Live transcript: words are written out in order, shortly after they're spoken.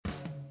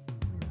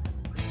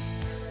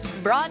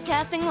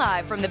Broadcasting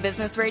live from the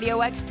Business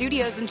Radio X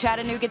studios in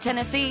Chattanooga,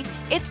 Tennessee,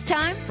 it's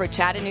time for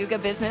Chattanooga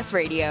Business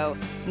Radio.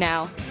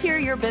 Now, here are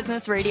your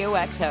Business Radio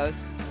X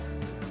hosts.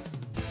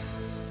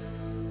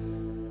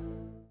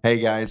 Hey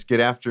guys, good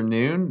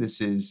afternoon.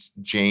 This is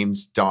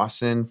James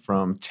Dawson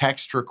from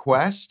Text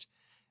Request,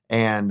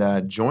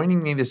 and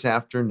joining me this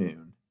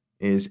afternoon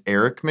is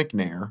Eric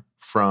McNair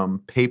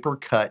from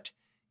Papercut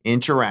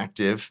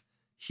Interactive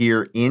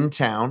here in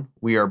town.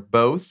 We are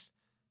both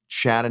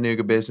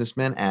Chattanooga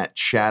businessmen at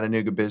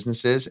Chattanooga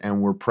Businesses,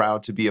 and we're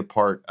proud to be a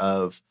part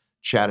of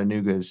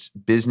Chattanooga's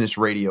Business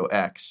Radio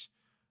X.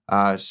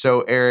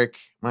 So Eric,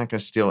 I'm not going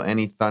to steal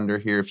any thunder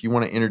here. If you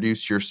want to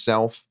introduce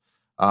yourself,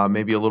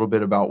 maybe a little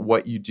bit about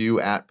what you do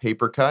at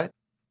Papercut,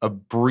 a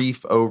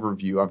brief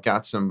overview. I've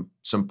got some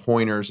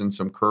pointers and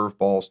some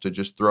curveballs to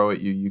just throw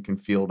at you. You can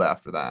field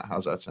after that.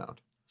 How's that sound?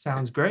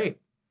 Sounds great.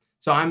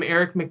 So I'm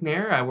Eric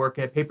McNair. I work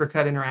at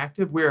Papercut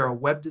Interactive. We're a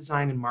web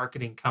design and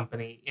marketing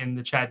company in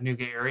the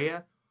Chattanooga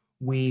area.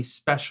 We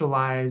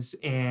specialize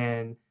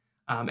in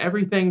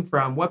everything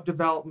from web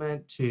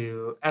development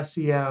to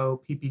SEO,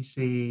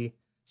 PPC,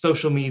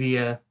 social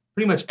media,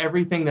 pretty much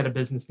everything that a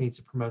business needs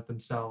to promote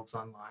themselves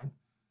online.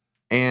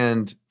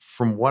 And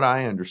from what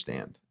I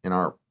understand in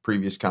our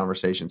previous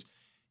conversations,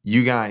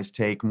 you guys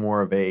take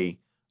more of a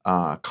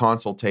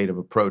consultative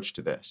approach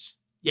to this.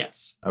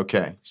 Yes.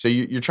 Okay. So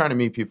you're trying to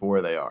meet people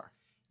where they are.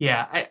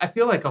 Yeah. I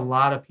feel like a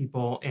lot of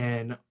people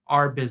in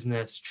our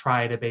business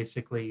try to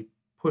basically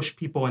push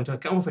people into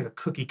almost like a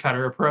cookie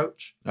cutter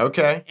approach.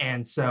 Okay.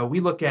 And so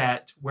we look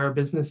at where a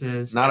business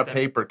is. Not a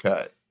paper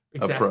cut.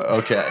 Exactly.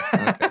 Okay.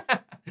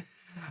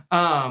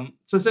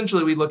 So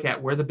essentially we look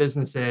at where the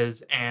business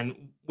is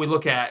and we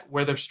look at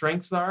where their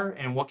strengths are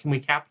and what can we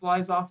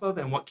capitalize off of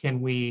and what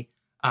can we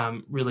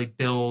really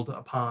build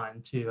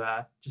upon to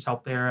just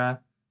help their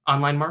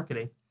online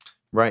marketing.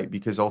 Right,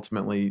 because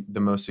ultimately the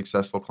most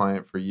successful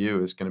client for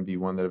you is going to be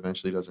one that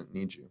eventually doesn't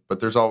need you. But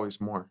there's always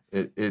more.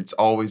 It's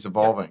always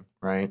evolving, Yep.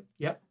 Right?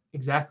 Yep,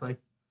 exactly.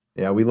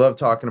 Yeah, we love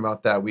talking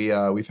about that.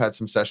 We've had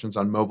some sessions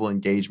on mobile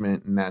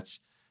engagement, and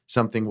that's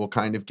something we'll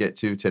kind of get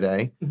to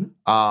today.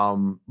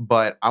 Mm-hmm.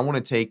 But I want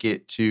to take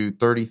it to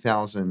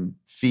 30,000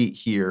 feet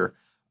here.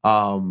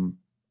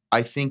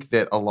 I think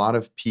that a lot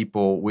of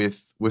people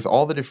with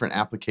all the different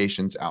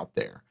applications out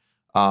there,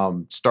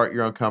 start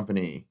your own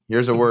company.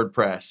 Here's a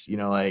WordPress,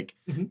 like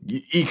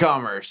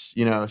e-commerce,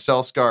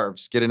 sell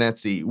scarves, get an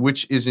Etsy,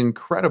 which is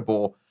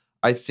incredible.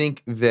 I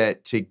think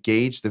that to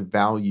gauge the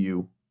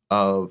value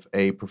of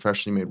a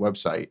professionally made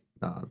website,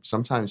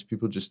 sometimes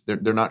people just, they're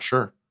not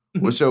sure.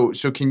 Mm-hmm.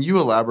 So can you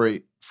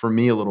elaborate for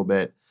me a little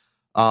bit?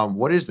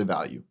 What is the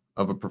value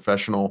of a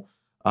professional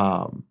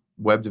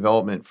web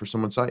development for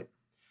someone's site?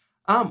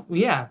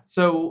 Yeah.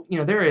 So,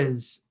 there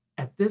is,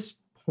 at this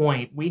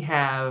point, we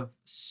have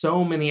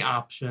so many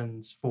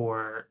options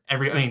for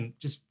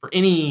just for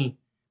any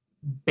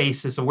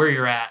basis of where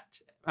you're at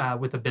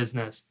with a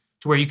business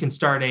to where you can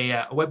start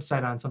a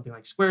website on something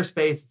like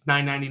Squarespace. It's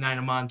 $9.99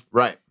 a month.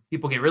 Right.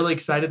 People get really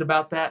excited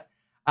about that.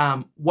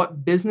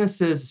 What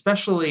businesses,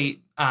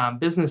 especially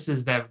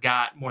businesses that have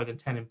got more than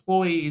 10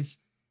 employees,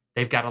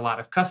 they've got a lot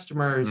of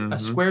customers. Mm-hmm. A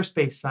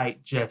Squarespace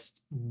site just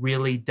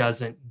really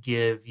doesn't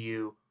give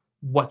you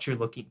what you're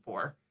looking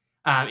for.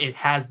 It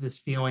has this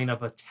feeling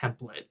of a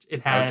template.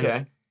 It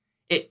has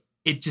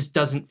it just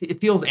doesn't. It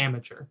feels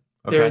amateur.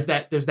 Okay.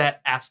 There's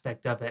that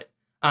aspect of it.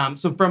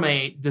 So from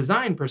a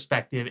design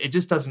perspective, it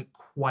just doesn't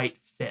quite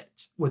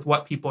fit with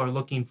what people are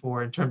looking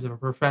for in terms of a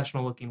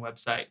professional looking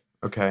website.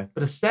 Okay.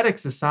 But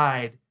aesthetics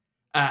aside,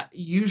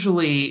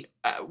 usually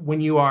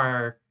when you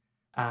are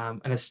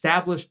an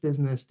established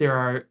business, there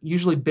are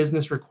usually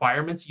business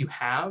requirements you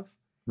have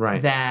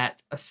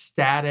that a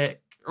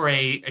static or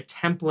a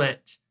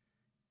template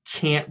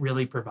can't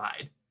really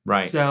provide.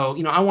 Right. So,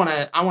 I want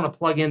to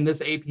plug in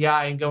this API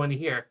and go into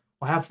here.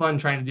 Well, have fun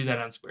trying to do that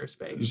on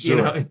Squarespace.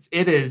 Sure.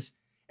 It is.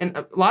 And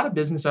a lot of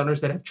business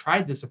owners that have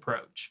tried this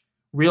approach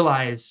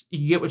realize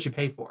you get what you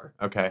pay for.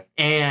 Okay.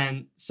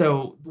 And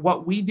so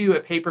what we do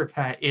at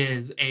Papercut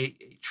is a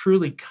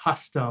truly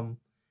custom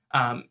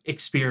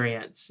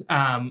experience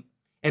and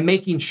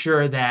making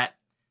sure that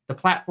the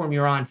platform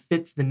you're on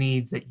fits the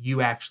needs that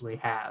you actually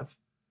have.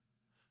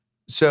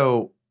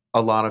 So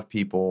a lot of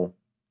people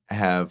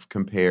have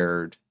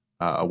compared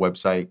a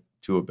website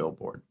to a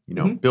billboard.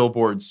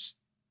 Billboards,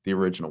 the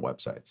original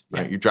websites,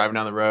 right? Yeah. You're driving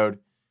down the road,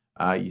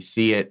 you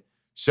see it.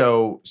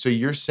 So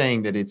you're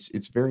saying that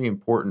it's very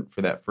important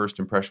for that first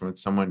impression with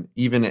someone,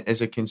 even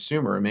as a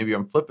consumer, and maybe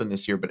I'm flipping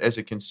this here, but as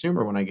a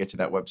consumer, when I get to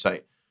that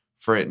website,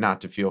 for it not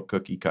to feel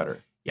cookie cutter.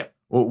 Yep.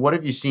 Well, what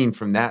have you seen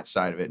from that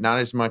side of it? Not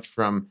as much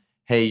from,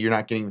 hey, you're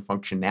not getting the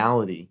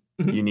functionality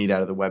you need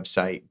out of the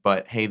website,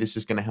 but hey, this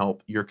is going to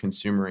help your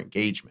consumer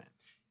engagement.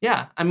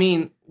 Yeah.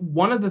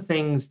 One of the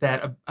things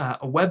that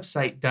a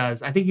website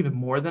does, I think even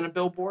more than a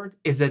billboard,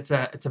 is it's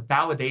a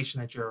validation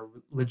that you're a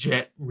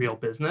legit, real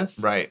business.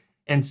 Right.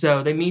 And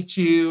so they meet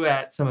you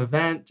at some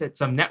event, at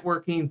some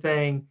networking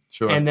thing,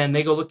 Sure. And then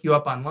they go look you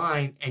up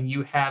online and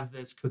you have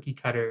this cookie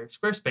cutter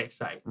Squarespace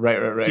site.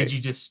 Right. Did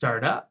you just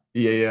start up?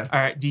 Yeah. All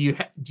right, do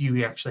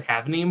you actually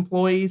have any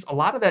employees? A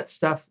lot of that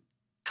stuff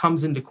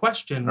comes into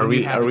question. Are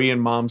we in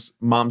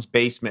mom's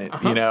basement,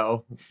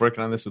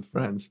 working on this with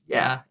friends?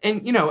 Yeah.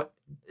 And,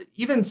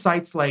 even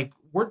sites like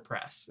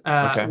WordPress,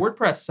 Okay.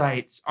 WordPress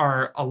sites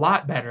are a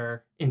lot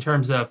better in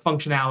terms of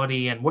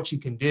functionality and what you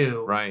can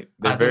do. Right.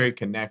 They're very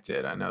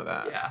connected. I know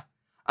that. Yeah.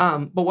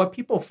 But what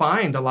people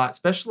find a lot,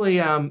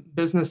 especially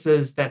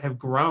businesses that have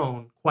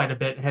grown quite a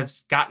bit and have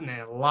gotten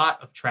a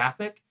lot of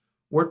traffic,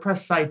 WordPress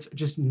sites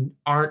just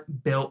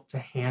aren't built to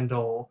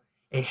handle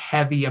a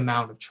heavy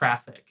amount of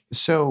traffic.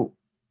 So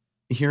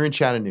here in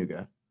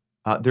Chattanooga,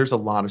 there's a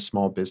lot of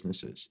small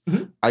businesses.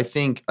 Mm-hmm. I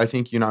think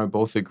you and I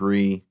both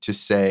agree to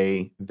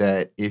say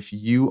that if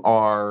you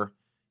are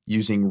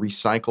using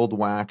recycled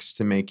wax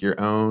to make your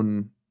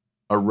own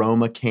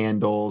aroma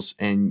candles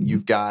and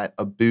you've got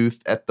a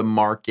booth at the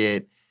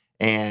market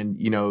and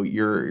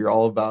you're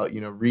all about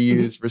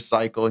reuse,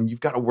 recycle, and you've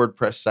got a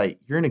WordPress site,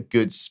 you're in a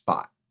good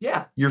spot.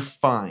 Yeah. You're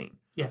fine.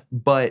 Yeah.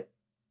 But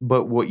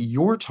what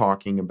you're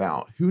talking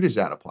about, who does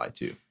that apply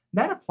to?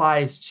 That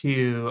applies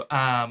to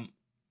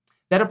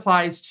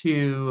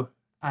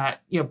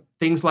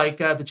things like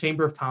the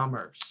Chamber of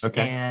Commerce,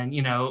 okay, and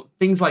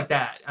things like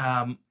that.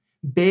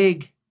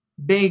 Big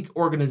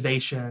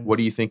organizations. What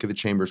do you think of the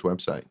Chamber's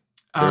website?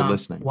 They're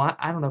listening. Well,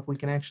 I don't know if we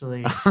can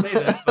actually say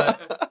this,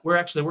 but we're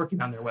actually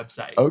working on their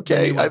website.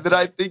 Okay,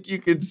 I think you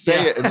could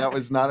say it, and that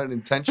was not an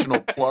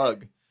intentional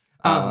plug.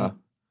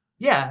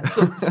 Yeah,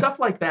 so stuff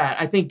like that.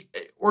 I think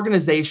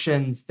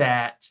organizations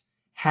that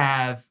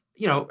have,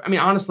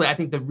 honestly, I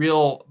think the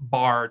real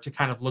bar to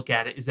kind of look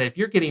at it is that if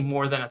you're getting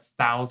more than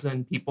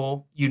 1,000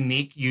 people,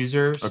 unique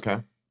users,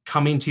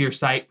 coming to your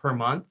site per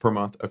month,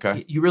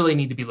 okay, you really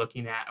need to be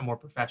looking at a more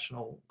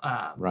professional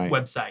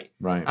website,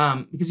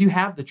 right? Because you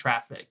have the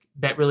traffic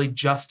that really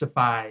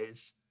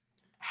justifies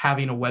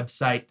having a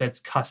website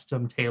that's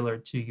custom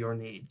tailored to your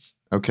needs.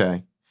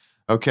 Okay,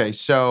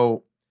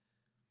 so.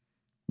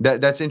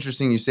 That's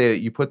interesting. You say that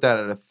you put that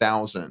at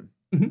 1,000,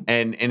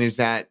 and is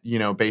that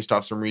based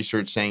off some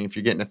research saying if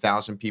you're getting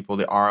 1,000 people,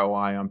 the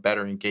ROI on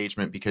better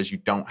engagement because you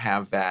don't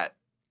have that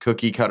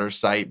cookie cutter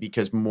site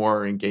because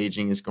more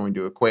engaging is going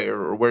to equate,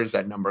 or where does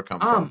that number come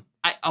from?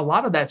 A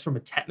lot of that's from a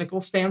technical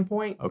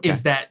standpoint.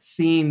 Is that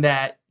seeing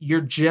that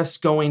you're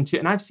just going to,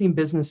 and I've seen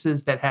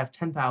businesses that have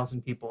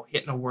 10,000 people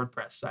hitting a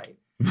WordPress site.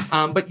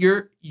 But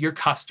your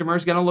customer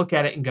is going to look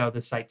at it and go,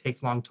 this site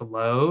takes long to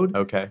load.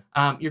 Okay.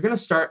 You're going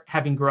to start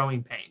having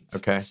growing pains.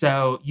 Okay.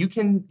 So you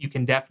can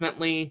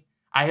definitely,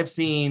 I have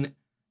seen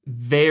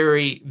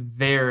very,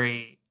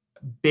 very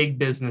big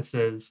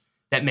businesses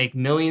that make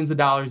millions of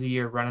dollars a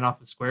year running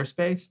off of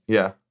Squarespace.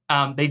 Yeah.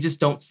 They just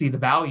don't see the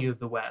value of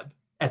the web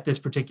at this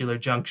particular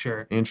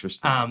juncture.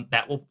 Interesting.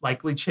 That will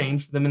likely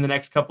change for them in the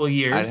next couple of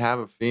years. I'd have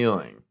a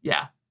feeling.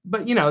 Yeah.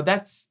 But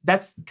that's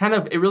kind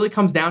of, it really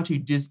comes down to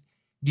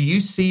do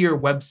you see your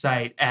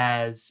website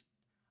as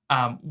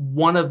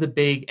one of the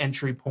big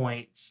entry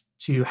points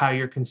to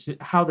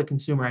how the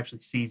consumer actually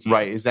sees you?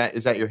 Right. Is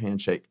that your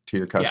handshake to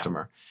your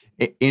customer?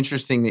 Yeah.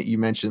 Interesting that you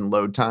mentioned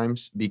load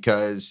times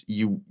because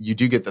you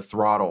do get the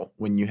throttle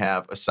when you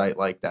have a site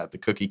like that, the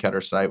cookie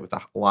cutter site with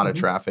a lot of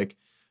traffic.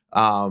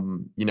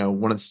 One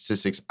of the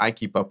statistics I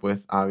keep up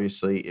with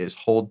obviously is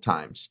hold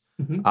times.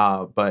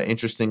 But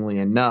interestingly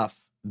enough,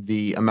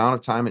 the amount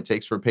of time it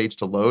takes for a page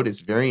to load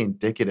is very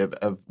indicative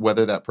of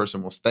whether that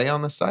person will stay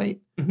on the site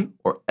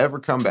or ever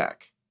come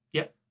back.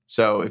 Yeah.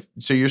 So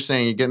you're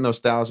saying you're getting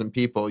those 1,000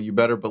 people, you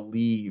better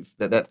believe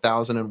that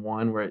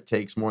 1,001 where it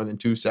takes more than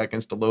 2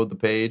 seconds to load the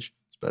page,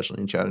 especially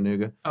in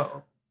Chattanooga.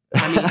 Oh,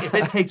 I mean, if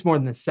it takes more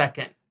than a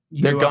second,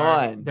 they're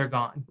gone. They're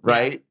gone.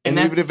 Right. Yeah. And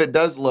even if it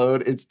does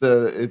load, it's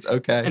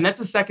okay. And that's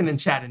a second in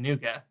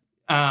Chattanooga.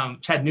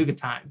 Chattanooga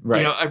time.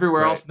 Right.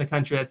 Everywhere else in the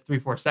country, that's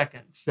 3-4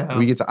 seconds. So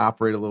we get to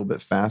operate a little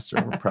bit faster.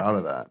 And we're proud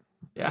of that.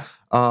 Yeah.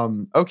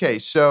 Okay.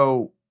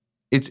 So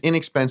it's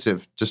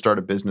inexpensive to start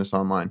a business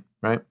online,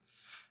 right?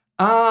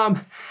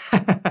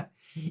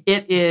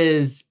 It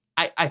is.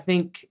 I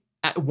think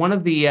one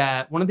of the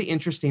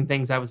interesting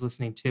things I was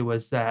listening to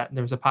was that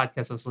there was a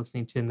podcast I was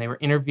listening to, and they were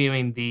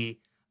interviewing the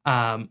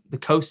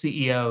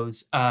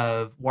co-CEOs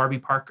of Warby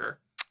Parker.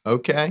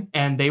 Okay.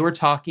 And they were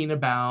talking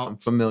about. I'm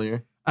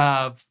familiar.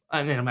 And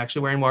I'm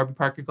actually wearing Warby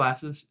Parker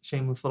glasses.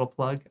 Shameless little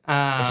plug.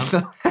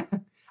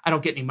 I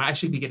don't get any money. I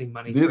should be getting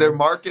money. Dude, their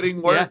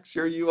marketing works.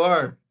 Yeah. Here you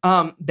are.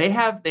 They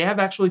have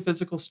actually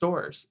physical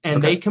stores,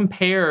 and they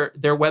compare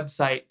their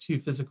website to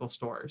physical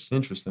stores.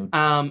 Interesting.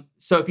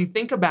 So if you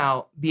think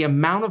about the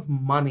amount of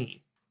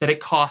money that it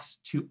costs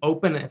to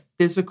open a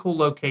physical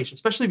location,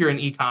 especially if you're in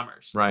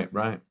e-commerce. Right.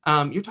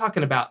 You're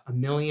talking about $1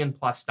 million+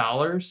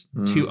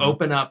 to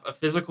open up a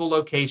physical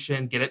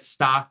location, get it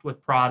stocked with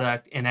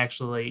product, and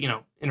actually,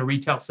 in a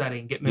retail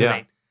setting, get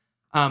moving.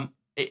 Yeah.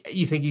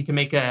 You think you can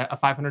make a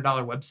 $500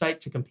 website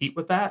to compete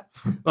with that?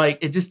 Like,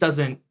 it just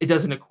doesn't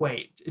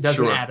equate. It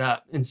doesn't add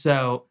up. And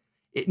so,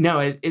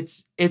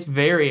 it's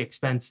very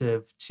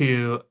expensive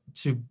to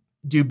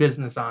do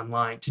business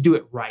online, to do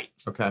it right.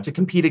 Okay. To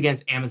compete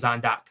against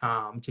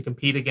Amazon.com, to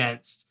compete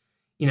against,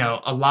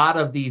 a lot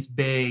of these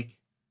big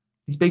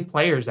these big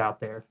players out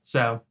there.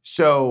 So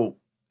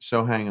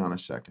hang on a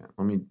second.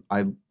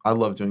 I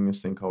love doing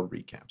this thing called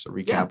recap. So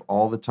recap Yeah.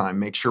 all the time.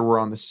 Make sure we're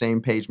on the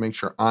same page. Make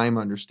sure I'm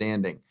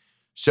understanding.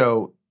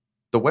 So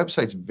the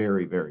website's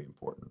very, very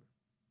important.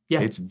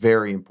 Yeah. It's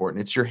very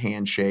important. It's your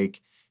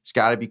handshake. It's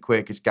got to be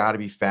quick. It's got to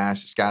be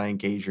fast. It's got to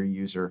engage your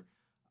user.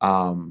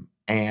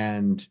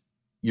 And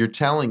you're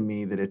telling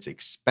me that it's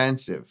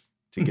expensive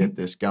to get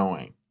this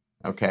going.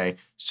 Okay.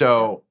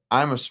 So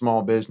I'm a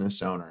small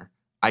business owner.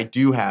 I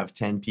do have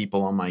 10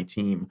 people on my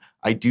team.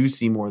 I do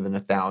see more than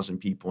 1,000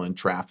 people in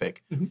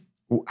traffic.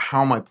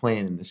 How am I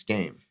playing in this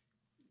game?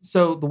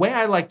 So the way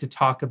I like to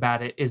talk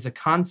about it is a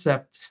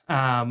concept,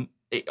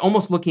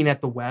 almost looking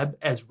at the web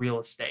as real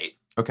estate.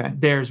 Okay.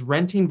 There's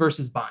renting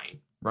versus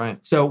buying. Right.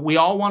 So we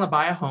all want to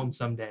buy a home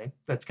someday.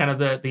 That's kind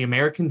of the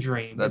American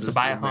dream. That is to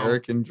buy the a home.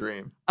 American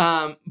dream.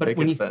 But Picket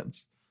when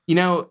fence.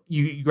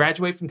 you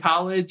graduate from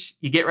college,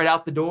 you get right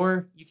out the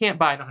door, you can't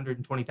buy an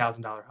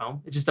 $120,000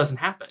 home. It just doesn't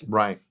happen.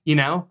 Right.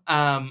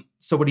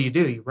 So what do?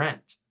 You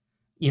rent,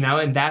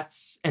 and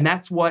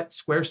that's what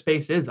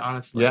Squarespace is,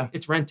 honestly. Yeah.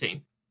 It's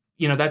renting.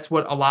 That's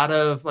what a lot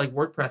of like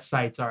WordPress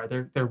sites are.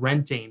 They're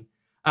renting.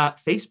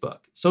 Facebook,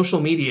 social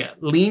media,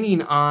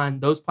 leaning on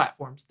those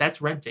platforms,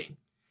 that's renting.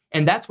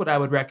 And that's what I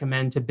would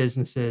recommend to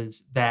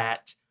businesses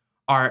that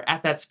are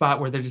at that spot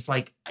where they're just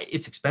like,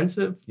 it's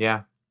expensive.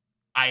 Yeah.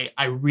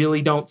 I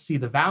really don't see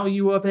the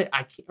value of it.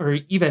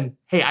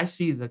 I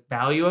see the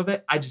value of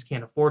it. I just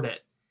can't afford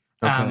it.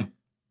 Okay.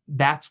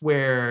 That's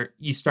where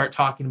you start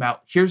talking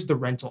about, here's the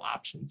rental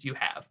options you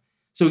have.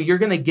 So you're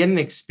going to get an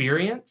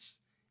experience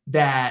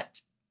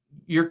that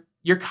your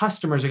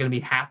customers are going to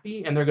be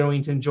happy and they're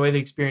going to enjoy the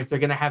experience. They're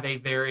going to have a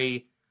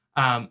very,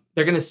 they're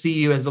going to see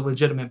you as a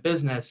legitimate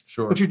business,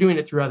 Sure. but you're doing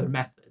it through other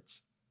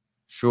methods.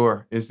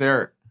 Sure.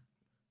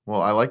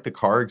 Well, I like the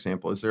car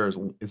example. Is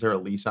there a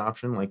lease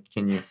option? Like,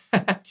 can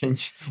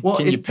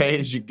you pay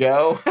as you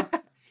go?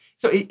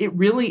 So it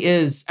really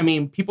is. I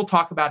mean, people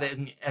talk about it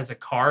as a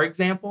car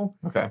example.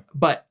 Okay.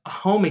 But a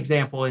home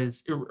example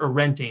is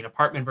renting,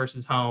 apartment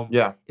versus home.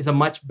 Yeah. Is a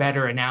much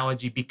better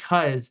analogy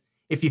because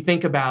if you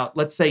think about,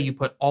 let's say you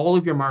put all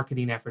of your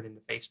marketing effort into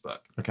Facebook.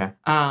 Okay.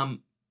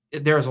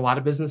 There's a lot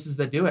of businesses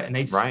that do it and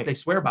they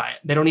swear by it.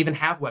 They don't even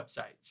have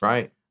websites.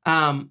 Right.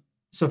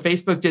 So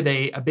Facebook did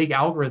a big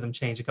algorithm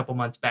change a couple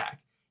months back.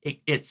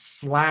 It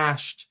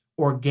slashed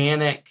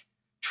organic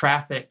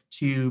traffic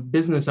to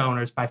business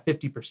owners by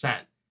 50%.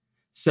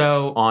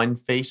 So on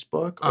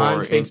Facebook?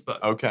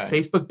 Facebook. Okay.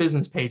 Facebook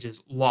business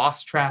pages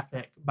lost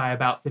traffic by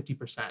about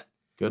 50%.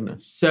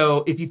 Goodness.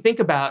 So if you think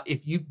about,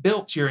 if you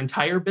built your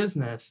entire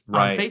business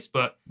on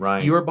Facebook,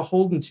 you are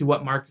beholden to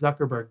what Mark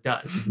Zuckerberg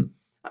does.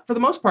 For the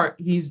most part,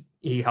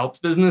 he helps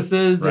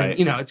businesses and,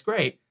 it's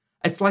great.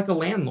 It's like a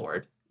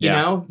landlord.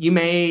 He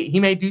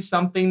may do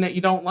something that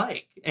you don't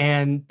like.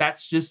 And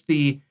that's just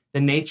the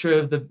nature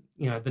of the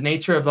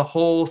nature of the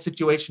whole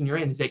situation you're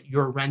in is that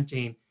you're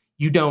renting.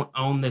 You don't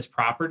own this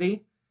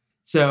property.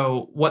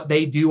 So what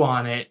they do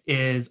on it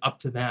is up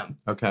to them.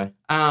 Okay.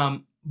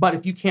 But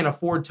if you can't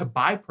afford to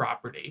buy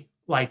property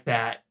like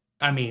that,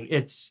 I mean,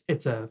 it's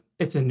a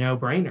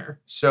no-brainer.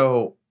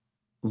 So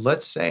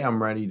let's say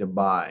I'm ready to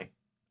buy.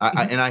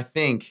 And I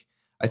think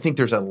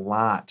there's a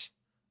lot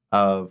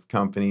of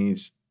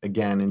companies,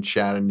 again, in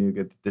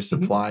Chattanooga that this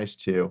applies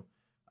to.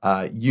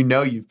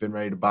 You've been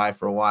ready to buy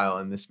for a while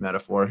in this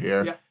metaphor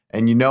here. Yeah.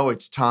 And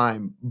it's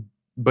time,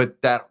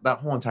 but that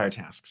whole entire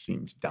task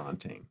seems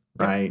daunting,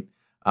 right?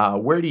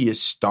 Where do you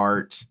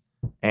start?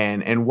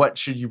 And what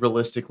should you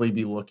realistically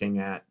be looking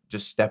at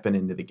just stepping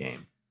into the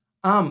game?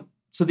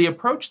 So the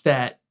approach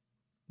that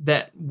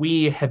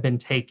we have been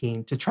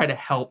taking to try to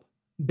help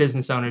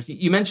business owners,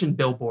 you mentioned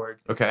billboard.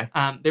 Okay.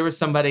 There was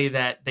somebody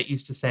that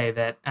used to say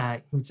that,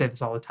 he would say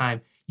this all the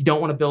time, you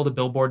don't want to build a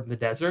billboard in the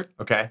desert.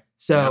 Okay.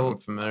 So I'm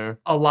familiar.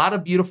 A lot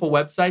of beautiful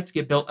websites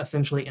get built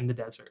essentially in the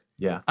desert.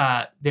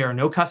 Yeah. There are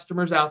no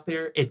customers out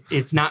there.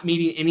 It's not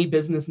meeting any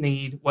business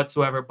need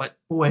whatsoever, but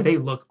boy, they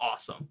look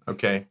awesome.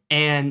 Okay.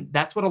 And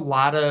that's what a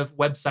lot of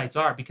websites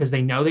are because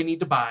they know they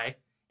need to buy.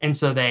 And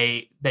so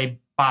they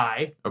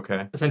buy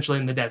essentially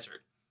in the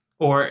desert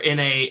or in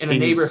a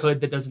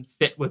neighborhood that doesn't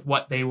fit with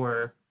what they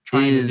were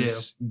trying to do.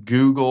 Is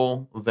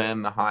Google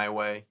then the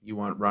highway you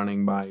want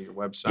running by your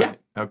website?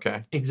 Yeah.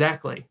 Okay.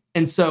 Exactly.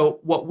 And so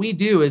what we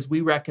do is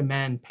we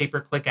recommend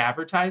pay-per-click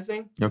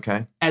advertising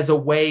as a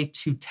way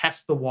to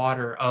test the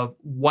water of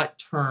what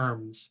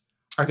terms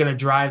are going to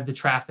drive the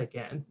traffic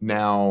in.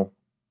 Now,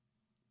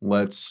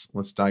 let's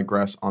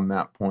digress on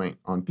that point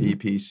on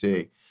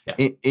PPC.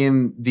 Yeah.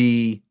 In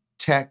the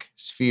tech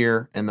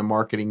sphere and the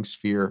marketing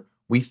sphere,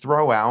 we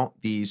throw out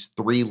these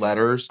 3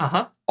 letters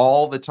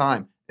all the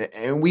time.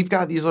 And we've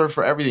got these letters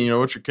for everything.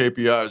 What's your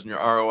KPIs and your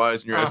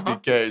ROIs and your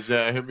SDKs?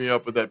 Yeah, hit me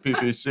up with that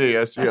PPC.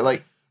 I see it.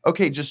 Like,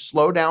 okay, just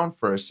slow down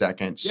for a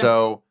second. Yeah.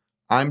 So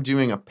I'm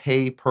doing a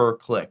pay per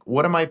click.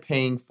 What am I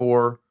paying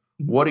for?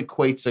 What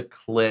equates a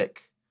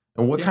click?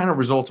 And what kind of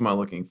results am I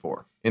looking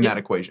for in that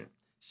equation?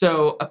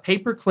 So a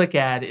pay-per-click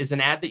ad is an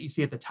ad that you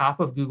see at the top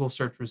of Google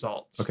search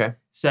results. Okay.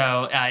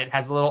 So it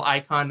has a little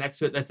icon next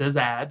to it that says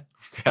ad.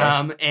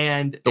 Okay.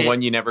 And The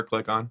one you never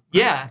click on?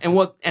 Yeah.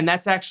 And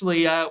that's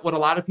actually what a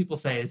lot of people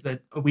say is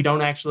that we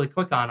don't actually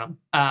click on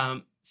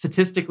them.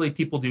 Statistically,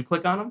 people do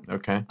click on them.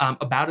 Okay.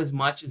 About as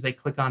much as they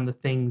click on the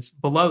things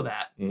below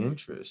that.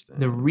 Interesting.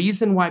 The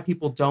reason why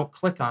people don't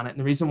click on it and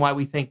the reason why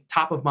we think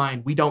top of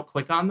mind, we don't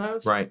click on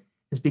those Right.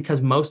 is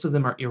because most of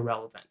them are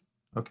irrelevant.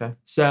 Okay.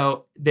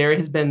 So there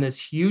has been this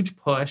huge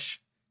push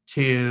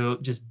to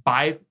just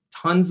buy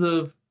tons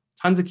of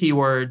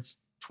keywords,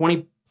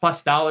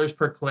 $20+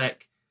 per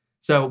click.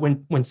 So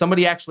when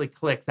somebody actually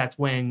clicks, that's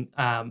when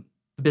the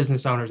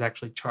business owners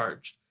actually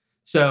charge.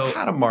 So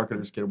how do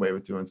marketers get away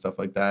with doing stuff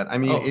like that? I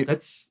mean,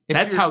 that's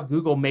how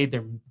Google made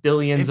their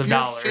billions of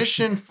dollars. If you're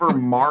fishing for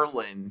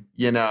marlin,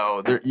 you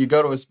go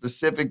to a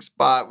specific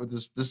spot with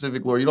a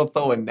specific lure. You don't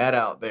throw a net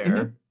out there.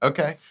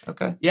 Mm-hmm.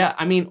 Okay. Yeah,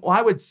 I mean,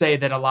 I would say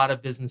that a lot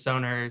of business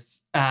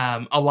owners,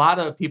 a lot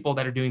of people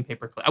that are doing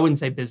pay-per-click, I wouldn't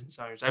say business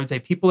owners, I would say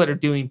people that are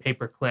doing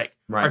pay-per-click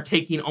are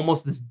taking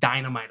almost this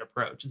dynamite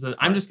approach. Is that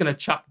I'm just going to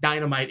chuck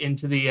dynamite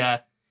into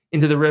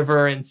the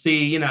river and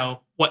see,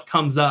 what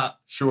comes up.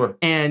 Sure.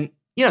 And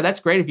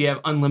that's great if you have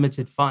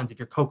unlimited funds, if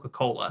you're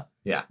Coca-Cola.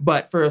 Yeah.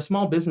 But for a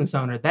small business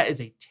owner, that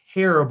is a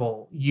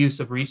terrible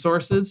use of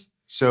resources.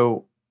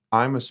 So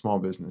I'm a small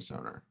business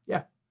owner.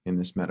 Yeah. In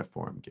this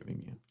metaphor I'm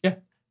giving you. Yeah.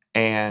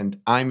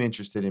 And I'm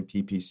interested in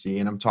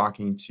PPC, and I'm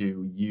talking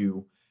to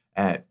you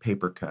at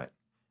PaperCut.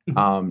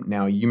 Mm-hmm.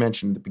 Now, you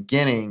mentioned at the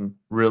beginning,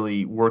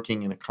 really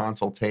working in a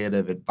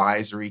consultative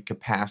advisory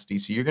capacity.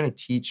 So you're going to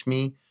teach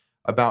me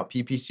about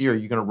PPC, or are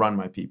you going to run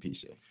my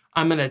PPC?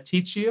 I'm going to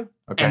teach you,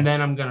 and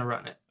then I'm going to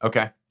run it.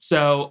 Okay.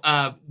 So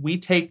we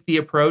take the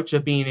approach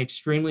of being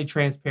extremely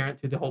transparent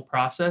through the whole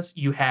process.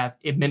 You have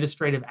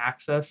administrative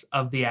access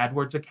of the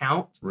AdWords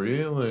account.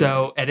 Really?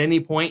 So at any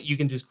point, you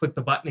can just click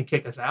the button and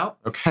kick us out.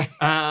 Okay.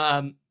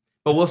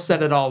 But we'll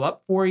set it all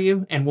up for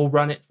you, and we'll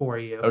run it for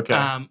you.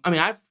 Okay.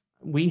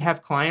 We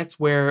have clients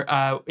where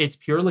it's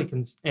purely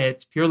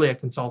a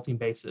consulting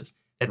basis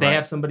that they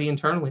have somebody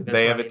internally. That's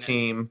they have a running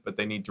team, but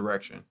they need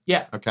direction.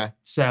 Yeah. Okay.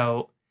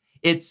 So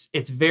it's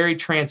very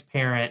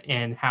transparent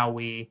in how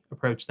we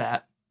approach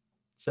that.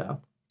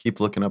 So keep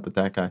looking up at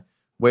that guy.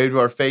 Wave to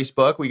our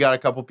Facebook. We got a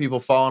couple people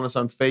following us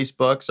on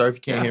Facebook. Sorry if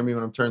you can't hear me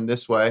when I'm turned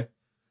this way.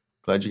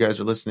 Glad you guys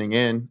are listening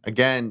in.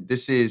 Again,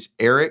 this is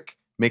Eric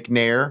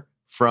McNair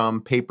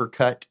from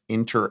PaperCut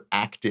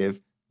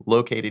Interactive,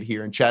 located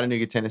here in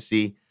Chattanooga,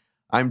 Tennessee.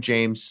 I'm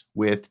James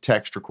with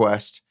Text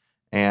Request.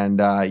 And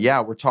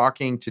we're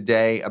talking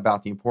today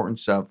about the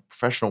importance of a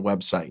professional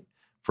website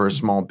for a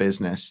small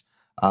business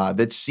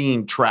that's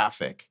seeing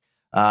traffic.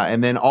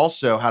 And then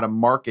also how to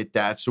market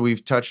that. So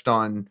we've touched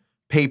on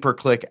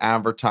pay-per-click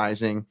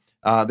advertising.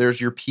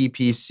 There's your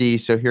PPC.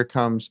 So here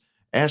comes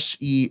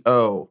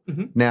SEO.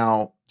 Mm-hmm.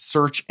 Now,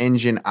 search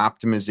engine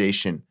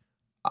optimization.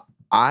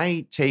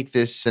 I take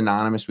this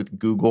synonymous with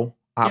Google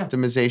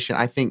optimization.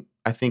 I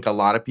think a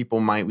lot of people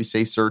we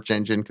say search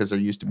engine because there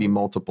used to be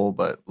multiple,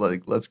 but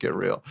let's get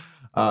real.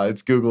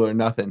 It's Google or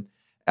nothing.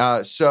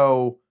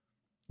 So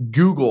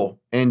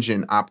Google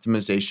engine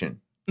optimization.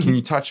 Can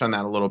you touch on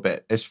that a little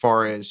bit as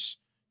far as,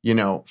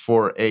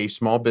 for a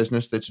small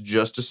business that's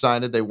just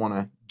decided they want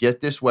to get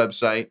this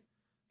website,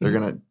 they're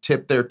going to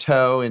tip their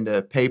toe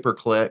into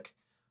pay-per-click.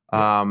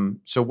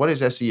 So what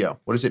is SEO?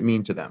 What does it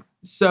mean to them?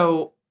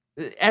 So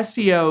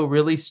SEO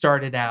really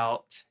started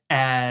out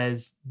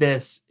as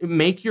this,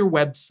 make your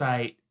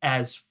website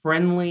as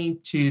friendly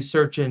to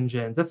search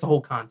engines. That's the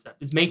whole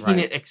concept, is making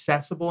it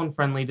accessible and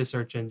friendly to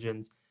search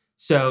engines.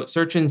 So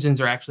search engines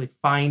are actually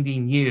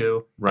finding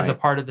you as a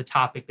part of the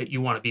topic that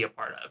you want to be a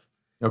part of.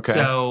 Okay.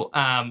 So,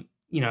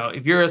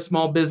 if you're a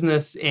small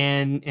business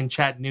in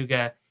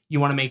Chattanooga, you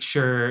want to make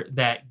sure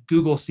that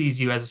Google sees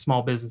you as a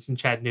small business in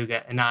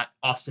Chattanooga and not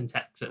Austin,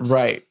 Texas.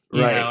 Right.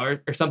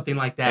 Or something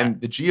like that. And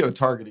the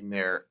geo-targeting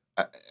there,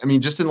 I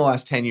mean, just in the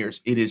last 10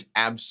 years, it is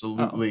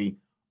absolutely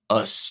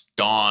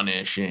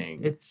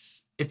astonishing.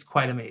 It's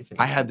quite amazing.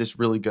 I had this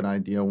really good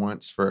idea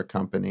once for a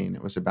company, and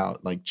it was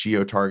about like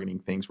geo-targeting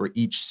things where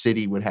each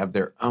city would have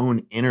their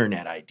own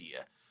internet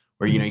idea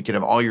where, you could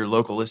have all your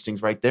local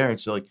listings right there.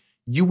 And so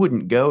you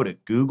wouldn't go to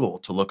Google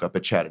to look up a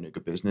Chattanooga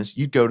business.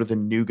 You'd go to the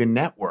Nooga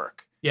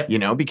network,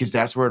 because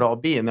that's where it all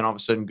be. And then all of a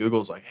sudden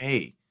Google's like,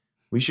 hey,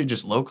 we should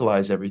just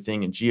localize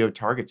everything and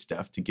geo-target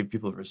stuff to give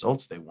people the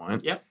results they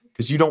want. Yep.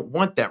 Because you don't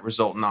want that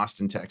result in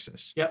Austin,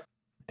 Texas. Yep.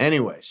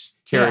 Anyways,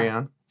 carry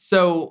on.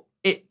 So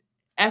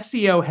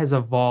SEO has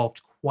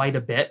evolved quite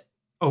a bit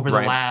over the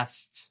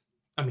last,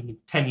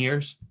 10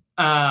 years.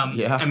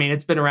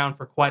 It's been around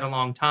for quite a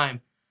long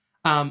time.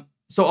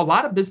 So a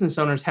lot of business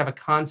owners have a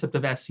concept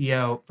of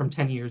SEO from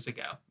 10 years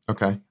ago.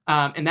 Okay.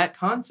 And that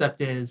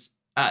concept is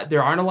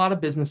there aren't a lot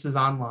of businesses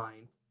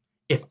online.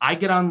 If I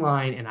get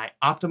online and I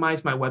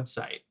optimize my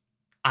website,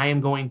 I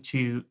am going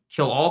to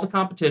kill all the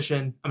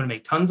competition. I'm going to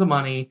make tons of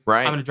money.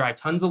 Right. I'm going to drive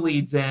tons of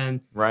leads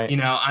in. Right.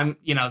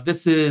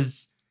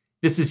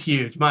 this is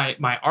huge.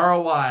 My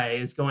ROI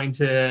is going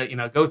to,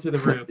 go through the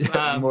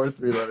roof. More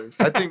 3 letters.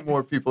 I think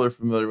more people are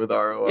familiar with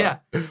ROI. Yeah.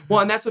 Well,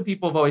 and that's what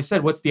people have always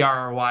said. What's the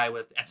ROI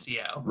with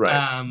SEO?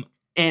 Right.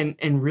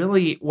 And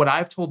really what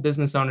I've told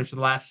business owners for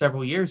the last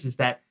several years is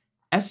that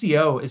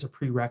SEO is a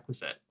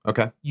prerequisite.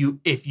 Okay.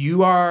 If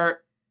you are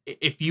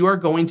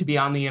going to be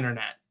on the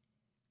internet,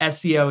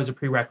 SEO is a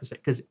prerequisite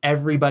because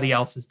everybody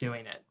else is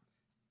doing it.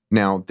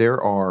 Now, there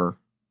are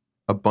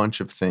a bunch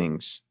of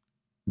things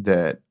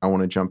that I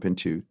want to jump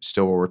into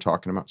still while we're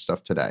talking about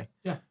stuff today.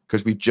 Yeah.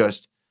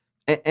 Because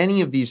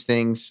any of these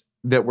things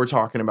that we're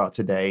talking about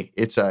today,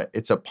 it's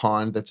a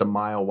pond that's a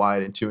mile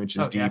wide and 2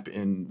 inches deep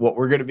in what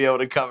we're going to be able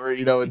to cover,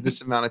 in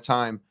this amount of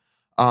time.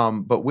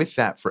 But with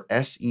that, for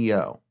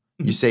SEO,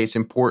 you say it's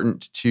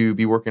important to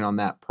be working on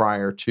that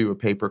prior to a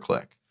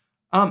pay-per-click.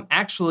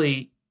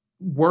 Actually,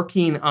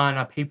 working on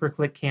a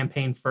pay-per-click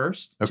campaign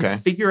first to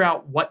figure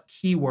out what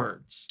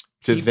keywords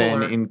to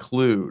then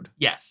include.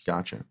 Yes.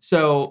 Gotcha.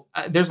 So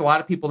there's a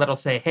lot of people that'll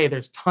say, hey,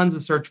 there's tons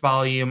of search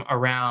volume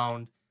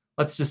around,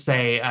 let's just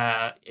say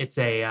it's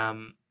a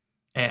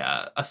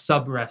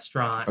sub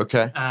restaurant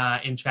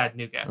in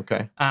Chattanooga.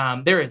 Okay.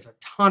 There is a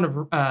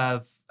ton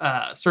of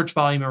search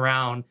volume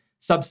around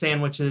sub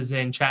sandwiches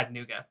in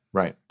Chattanooga.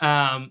 Right.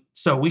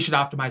 So we should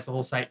optimize the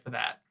whole site for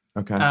that.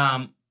 Okay.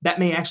 That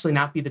may actually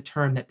not be the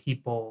term that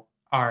people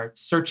are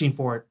searching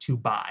for to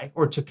buy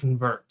or to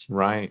convert.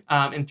 Right.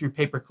 And through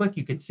pay-per-click,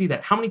 you can see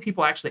that how many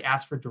people actually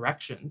ask for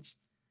directions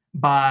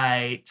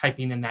by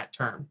typing in that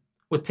term.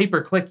 With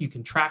pay-per-click, you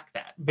can track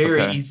that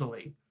very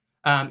easily.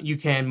 You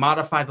can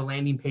modify the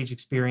landing page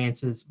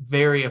experiences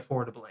very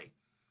affordably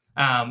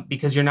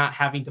because you're not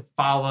having to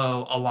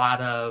follow a lot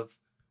of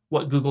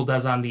what Google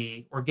does on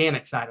the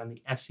organic side, on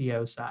the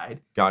SEO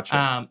side.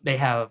 Gotcha. They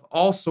have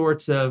all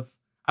sorts of,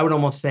 I would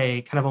almost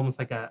say, kind of almost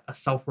like a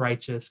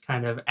self-righteous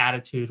kind of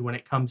attitude when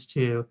it comes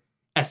to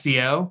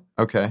SEO.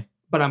 Okay.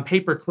 But on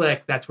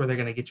pay-per-click, that's where they're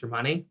going to get your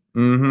money.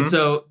 Mm-hmm. And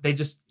so they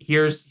just,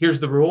 here's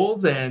the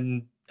rules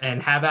and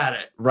have at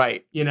it.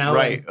 Right.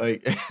 Right.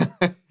 Like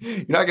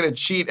you're not going to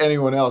cheat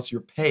anyone else.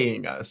 You're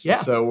paying us.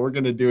 Yeah. So we're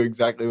going to do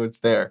exactly what's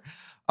there.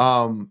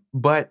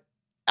 But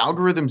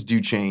algorithms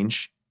do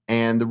change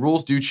and the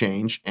rules do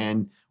change.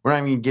 And we're not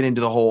even going to get into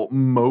the whole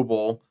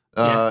mobile,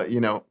 I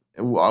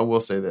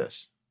will say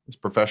this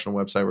professional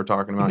website we're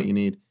talking about, you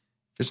need,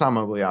 if it's not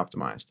mobily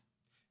optimized.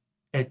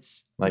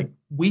 It's like,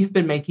 we've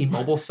been making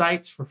mobile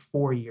sites for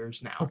 4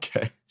 years now.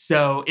 Okay.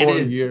 So it 4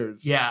 is.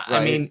 years. Yeah.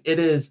 Right. I mean, it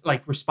is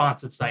like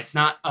responsive sites,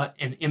 not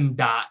an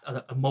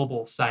MDOT, a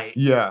mobile site.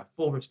 Yeah.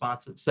 Full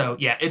responsive. So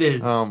yeah, it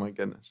is. Oh my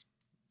goodness.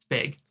 It's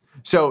big.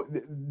 So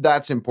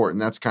that's important.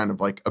 That's kind of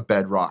like a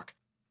bedrock.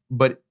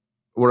 But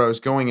what I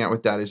was going at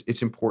with that is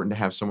it's important to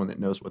have someone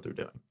that knows what they're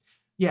doing.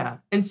 Yeah.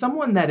 And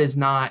someone that is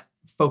not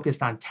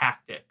focused on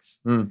tactics.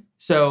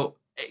 So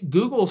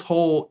Google's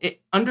whole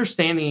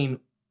understanding,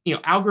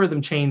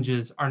 algorithm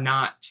changes are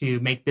not to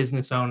make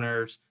business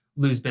owners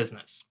lose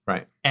business.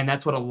 Right. And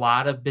that's what a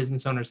lot of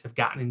business owners have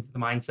gotten into the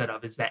mindset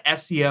of, is that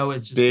SEO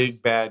is just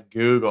big bad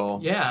Google.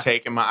 Yeah.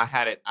 Taking I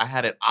had it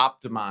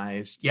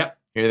optimized. Yep.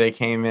 Here they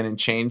came in and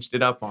changed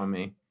it up on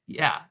me.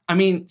 Yeah. I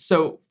mean,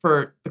 so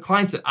for the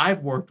clients that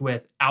I've worked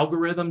with,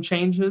 algorithm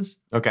changes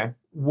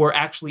were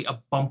actually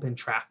a bump in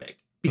traffic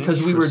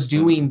because we were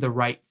doing the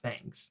right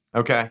things.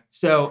 Okay.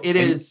 So it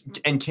is.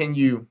 And can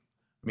you,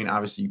 I mean,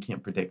 obviously you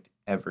can't predict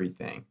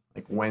everything,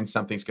 like when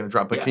something's going to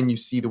drop, but can you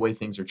see the way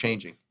things are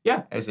changing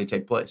as they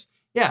take place?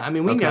 Yeah. I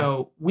mean,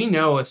 we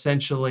know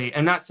essentially,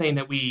 I'm not saying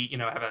that we,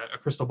 have a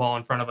crystal ball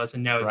in front of us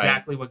and know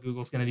exactly what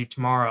Google's going to do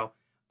tomorrow.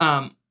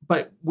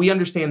 But we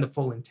understand the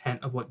full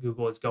intent of what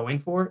Google is going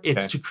for.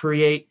 It's to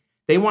create,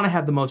 they want to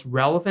have the most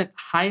relevant,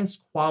 highest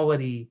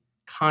quality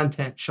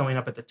content showing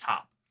up at the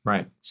top.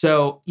 Right.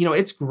 So,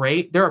 it's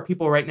great. There are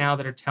people right now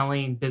that are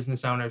telling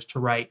business owners to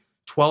write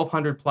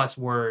 1,200 plus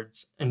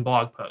words in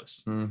blog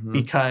posts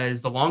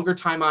because the longer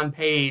time on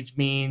page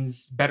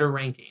means better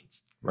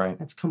rankings. Right.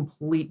 That's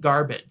complete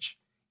garbage.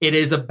 It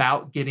is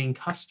about getting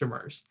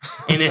customers.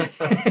 And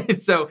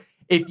so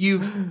if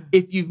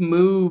you've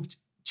moved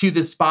to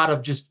the spot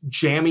of just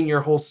jamming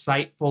your whole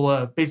site full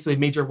of basically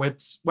made your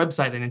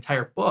website an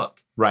entire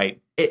book,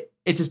 right? It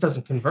just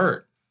doesn't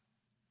convert.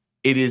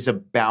 It is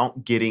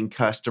about getting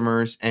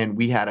customers, and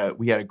we had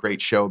a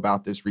great show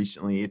about this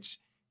recently.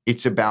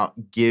 It's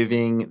about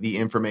giving the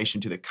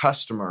information to the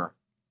customer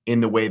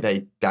in the way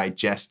they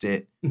digest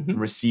it, and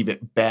receive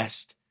it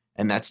best,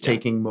 and that's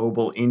taking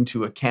mobile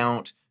into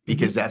account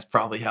because that's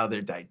probably how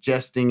they're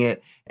digesting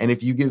it. And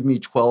if you give me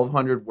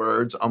 1,200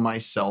 words on my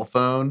cell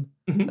phone,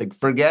 like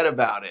forget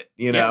about it,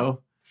 you know?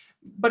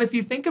 But if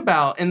you think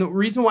about, and the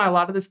reason why a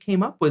lot of this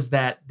came up was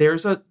that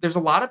there's a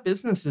lot of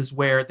businesses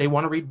where they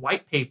want to read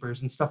white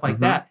papers and stuff like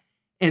that.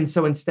 And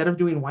so instead of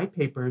doing white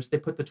papers, they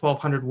put the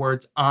 1,200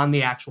 words on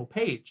the actual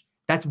page.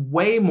 That's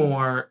way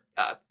more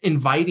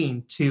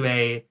inviting to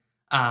a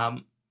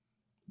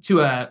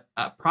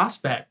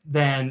prospect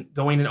than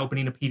going and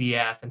opening a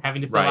PDF and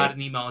having to fill out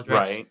an email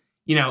address. Right.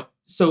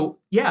 So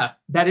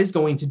that is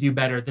going to do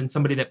better than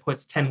somebody that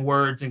puts 10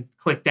 words and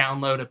click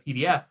download a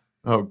PDF.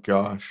 Oh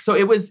gosh. So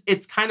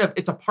it's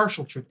a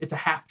partial truth. It's a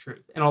half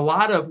truth. And a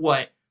lot of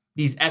what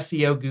these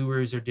SEO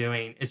gurus are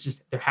doing is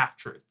just they're half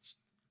truths.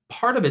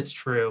 Part of it's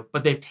true,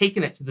 but they've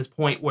taken it to this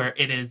point where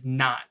it is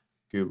not.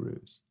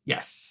 Gurus.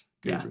 Yes.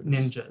 Gurus. Yeah.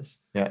 Ninjas.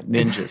 Yeah.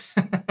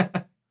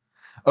 Ninjas.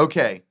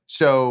 Okay.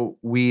 So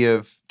we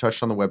have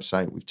touched on the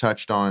website. We've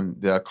touched on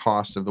the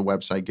cost of the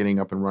website getting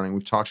up and running.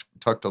 We've talked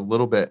a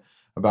little bit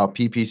about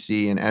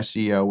PPC and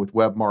SEO with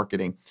web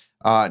marketing.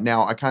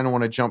 Now I kind of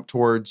want to jump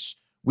towards,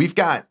 we've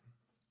got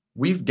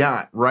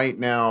right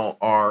now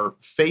our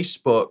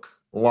Facebook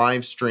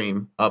live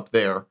stream up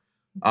there.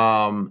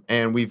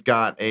 And we've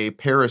got a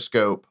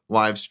Periscope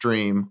live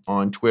stream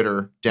on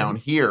Twitter down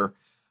here.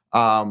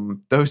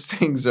 Those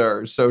things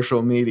are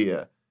social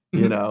media,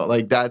 you know,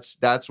 like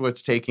that's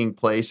what's taking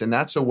place. And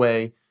that's a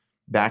way,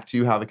 back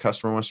to how the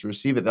customer wants to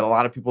receive it, that a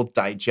lot of people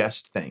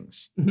digest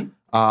things.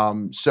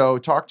 So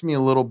talk to me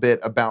a little bit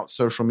about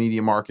social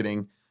media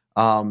marketing,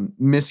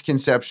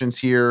 misconceptions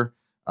here,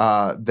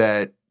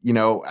 that, you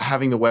know,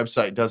 having the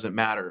website doesn't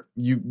matter.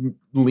 You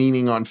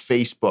leaning on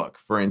Facebook,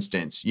 for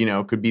instance, you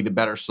know, could be the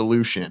better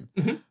solution.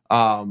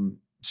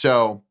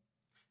 So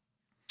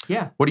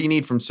Yeah. what do you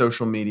need from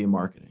social media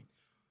marketing?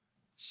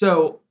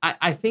 So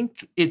I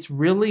think it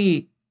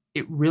really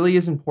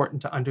is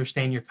important to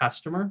understand your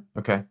customer.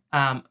 Okay.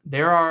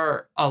 There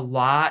are a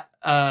lot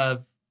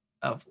of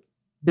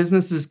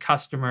businesses'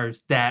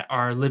 customers that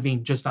are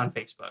living just on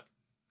Facebook.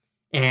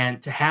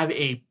 And to have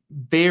a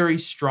very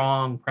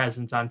strong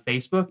presence on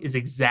Facebook is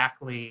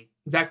exactly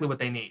what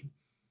they need.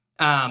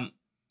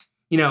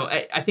 You know,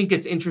 I think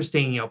it's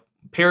interesting, you know,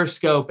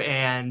 Periscope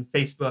and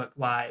Facebook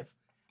Live.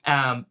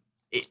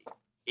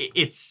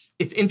 It's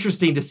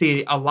interesting to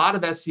see a lot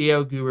of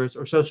SEO gurus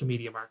or social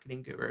media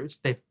marketing gurus,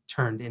 they've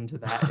turned into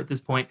that at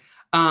this point,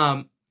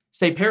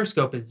 say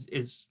Periscope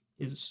is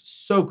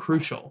so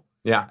crucial.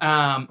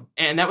 Yeah.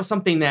 And that was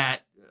something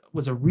that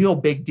was a real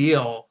big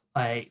deal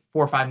like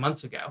 4 or 5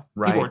 months ago.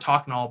 Right. People were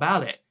talking all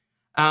about it.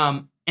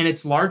 And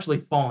it's largely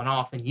fallen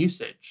off in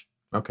usage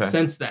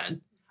since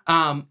then.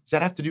 Does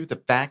that have to do with the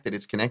fact that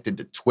it's connected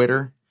to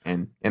Twitter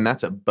and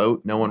that's a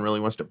boat no one really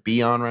wants to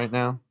be on right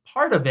now?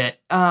 Part of it,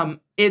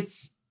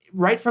 it's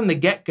right from the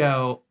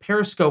get-go,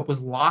 Periscope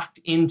was locked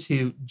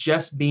into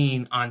just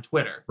being on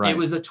Twitter. Right. It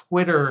was a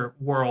Twitter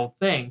world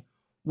thing,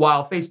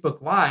 while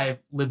Facebook Live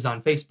lives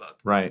on Facebook.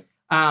 Right.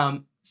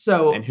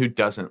 So and who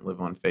doesn't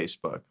live on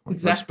Facebook?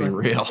 Exactly.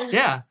 Let's be real.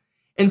 Yeah.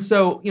 And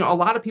so, you know, a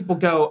lot of people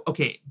go,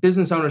 okay,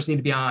 business owners need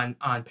to be on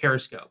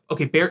Periscope.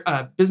 Okay,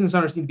 business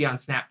owners need to be on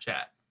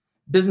Snapchat.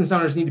 Business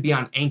owners need to be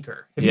on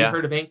Anchor. Have you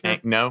heard of Anchor?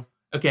 No.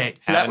 Okay,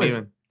 so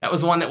that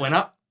was one that went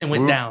up and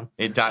went down.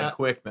 It died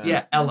quick then.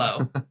 Yeah,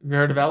 Ello. Have you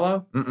heard of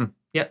Ello? Mm-mm.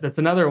 Yeah, that's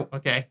another.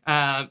 Okay.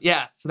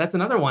 Yeah, so that's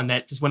another one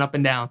that just went up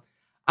and down.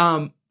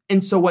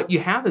 And so what you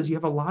have is you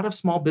have a lot of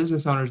small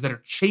business owners that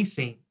are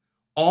chasing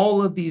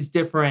all of these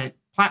different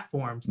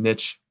platforms.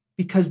 Niche.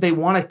 Because they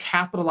want to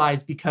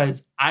capitalize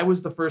because I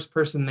was the first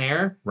person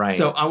there. Right.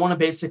 So I want to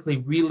basically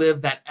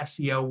relive that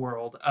SEO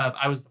world of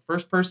I was the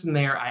first person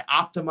there, I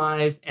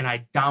optimized, and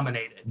I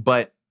dominated.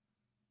 But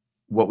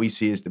what we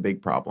see is the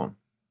big problem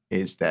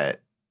is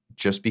that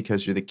just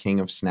because you're the king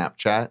of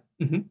Snapchat,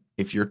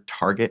 if your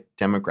target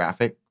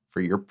demographic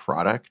for your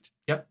product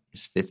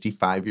is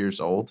 55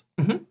 years old,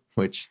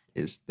 which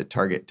is the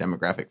target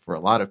demographic for a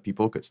lot of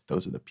people because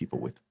those are the people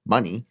with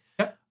money,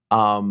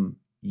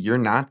 you're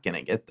not going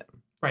to get them.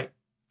 Right.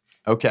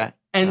 Okay.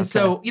 And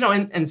so, you know,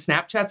 and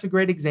Snapchat's a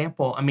great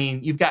example. I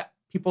mean, you've got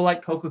people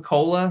like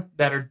Coca-Cola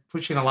that are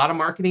pushing a lot of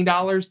marketing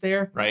dollars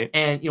there. Right.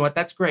 And you know what?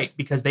 That's great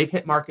because they've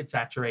hit market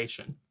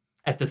saturation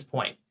at this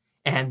point.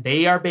 And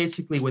they are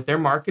basically, with their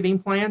marketing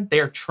plan, they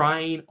are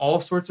trying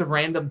all sorts of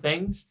random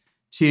things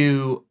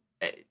to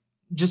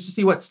just to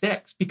see what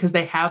sticks because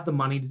they have the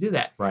money to do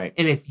that. Right.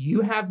 And if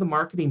you have the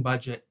marketing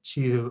budget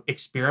to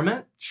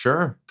experiment,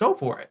 sure, go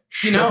for it.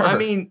 Sure. You know, I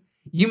mean,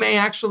 you may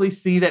actually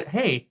see that,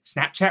 hey,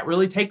 Snapchat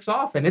really takes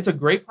off and it's a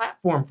great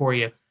platform for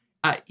you.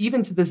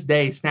 Even to this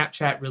day,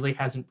 Snapchat really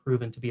hasn't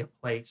proven to be a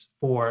place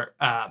for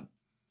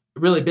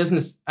really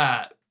businesses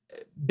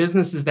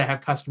that have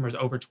customers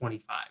over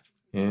 25.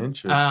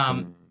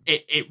 Interesting.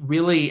 It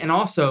really, and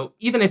also,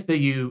 even if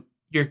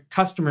your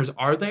customers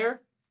are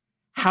there,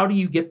 how do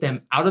you get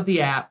them out of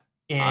the app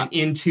and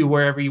into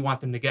wherever you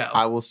want them to go?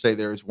 I will say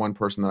there is one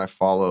person that I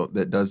follow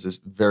that does this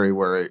very,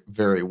 very,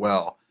 very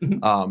well.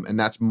 And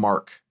that's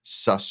Mark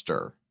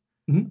Suster.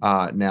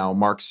 Now,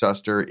 Mark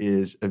Suster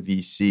is a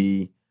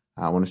VC,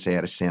 I want to say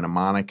out of Santa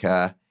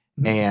Monica,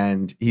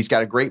 and he's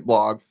got a great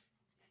blog.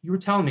 You were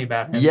telling me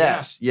about him.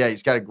 Yes. Yeah.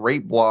 He's got a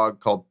great blog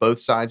called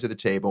Both Sides of the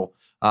Table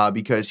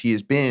because he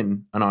has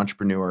been an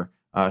entrepreneur,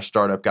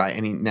 startup guy,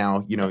 and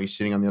he's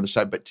sitting on the other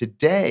side. But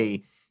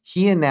today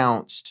he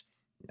announced,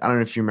 I don't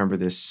know if you remember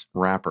this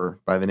rapper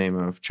by the name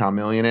of Cha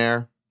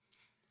Millionaire.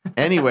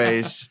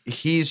 Anyways,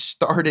 he's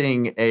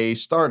starting a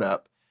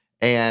startup,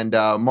 and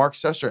Mark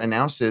Suster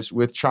announced this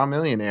with Cha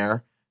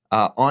Millionaire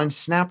on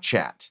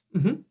Snapchat.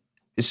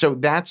 So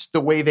that's the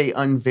way they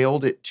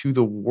unveiled it to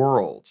the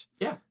world.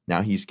 Yeah.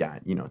 Now he's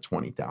got,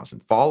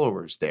 20,000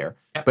 followers there,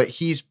 Yep. but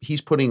he's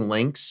putting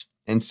links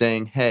and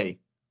saying, hey,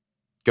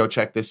 go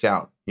check this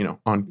out,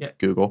 on Yep.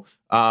 Google,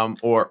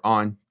 or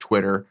on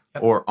Twitter,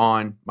 Yep. or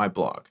on my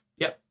blog.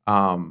 Yep.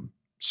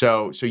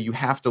 So you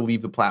have to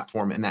leave the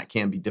platform, and that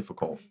can be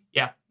difficult.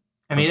 Yeah.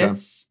 I mean, Okay.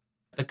 it's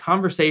the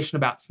conversation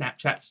about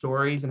Snapchat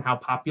stories and how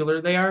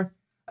popular they are.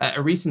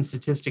 A recent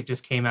statistic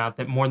just came out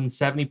that more than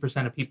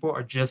 70% of people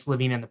are just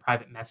living in the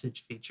private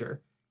message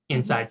feature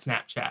inside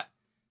Snapchat.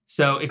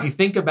 So if you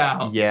think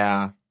about,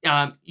 Yeah.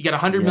 you got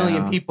 100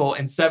 million Yeah. people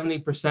and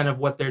 70% of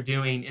what they're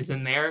doing is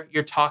in there.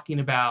 You're talking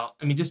about,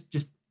 I mean,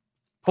 just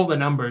pull the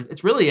numbers.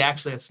 It's really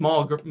actually a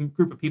small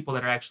group of people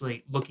that are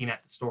actually looking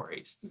at the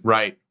stories.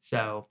 Right.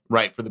 So,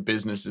 Right. For the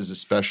businesses,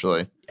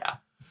 especially. yeah.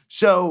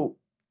 So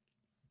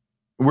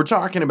we're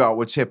talking about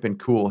what's hip and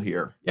cool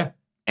here. Yeah.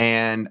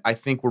 And I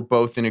think we're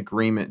both in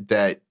agreement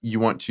that you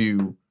want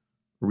to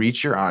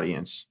reach your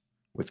audience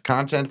with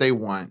content they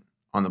want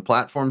on the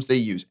platforms they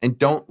use, and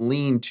don't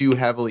lean too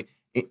heavily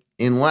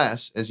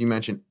unless, as you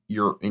mentioned,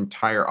 your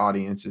entire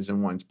audience is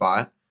in one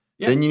spot.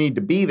 Yeah. Then you need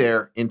to be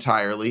there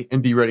entirely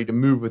and be ready to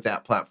move with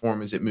that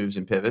platform as it moves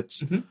and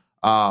pivots.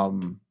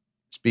 Mhm.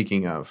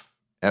 Speaking of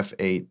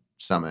F8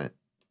 Summit,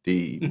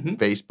 the Mhm.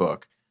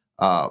 Facebook,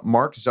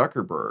 Mark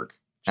Zuckerberg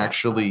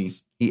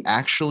Chatbots. he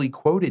actually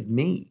quoted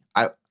me.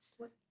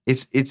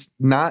 It's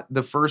not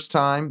the first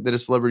time that a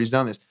celebrity's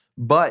done this,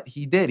 but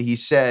he did. He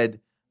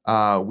said,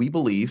 we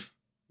believe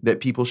that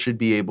people should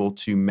be able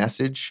to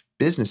message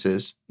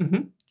businesses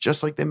Mhm.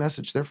 just like they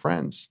message their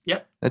friends.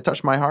 Yep. That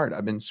touched my heart.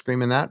 I've been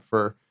screaming that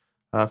for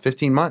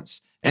 15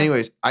 months. Yeah.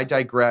 Anyways, I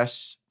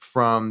digress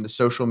from the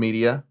social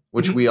media,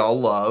 which Mhm. we all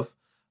love.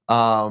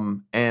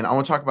 And I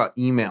want to talk about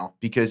email,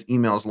 because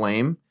email is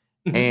lame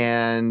Mhm.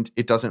 and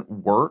it doesn't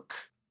work.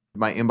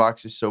 My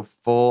inbox is so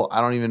full.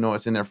 I don't even know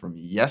what's in there from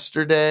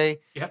yesterday.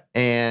 Yep.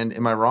 And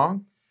am I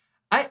wrong?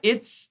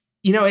 It's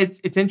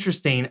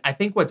interesting. I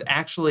think what's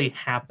actually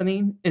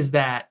happening is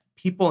that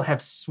people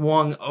have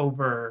swung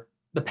over.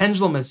 The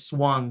pendulum has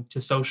swung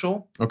to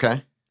social.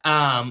 Okay.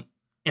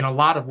 In a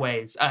lot of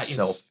ways.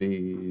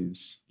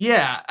 Selfies.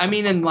 Yeah, I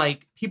mean, and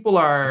like people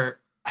are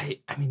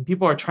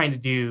trying to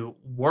do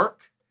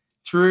work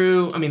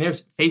through. I mean,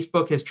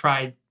 Facebook has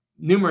tried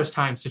numerous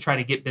times to try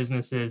to get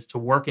businesses to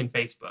work in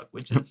Facebook,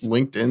 which is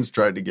LinkedIn's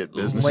tried to get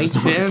businesses.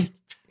 LinkedIn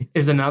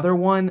is another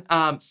one.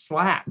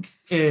 Slack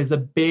is a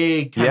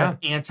big kind Yeah. of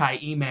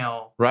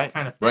anti-email Right.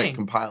 kind of Right. thing.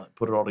 Compile it.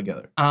 Put it all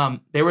together.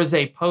 There was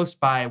a post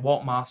by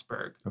Walt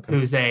Mossberg, Okay.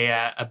 who's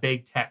a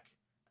big tech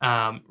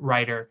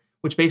writer,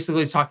 which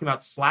basically is talking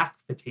about Slack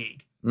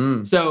fatigue.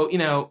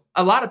 So,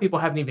 a lot of people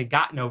haven't even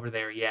gotten over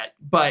there yet,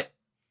 but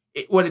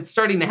what it's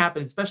starting to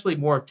happen, especially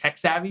more tech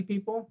savvy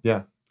people.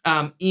 Yeah.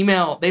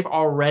 Email, they've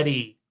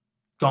already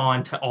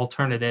gone to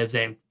alternatives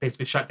and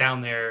basically shut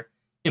down their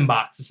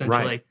inbox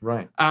essentially.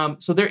 Right.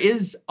 So there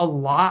is a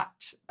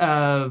lot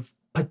of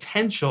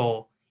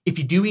potential if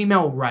you do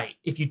email right.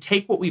 If you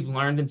take what we've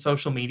learned in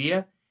social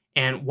media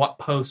and what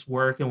posts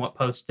work and what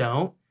posts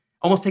don't,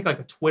 almost take like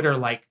a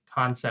Twitter-like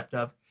concept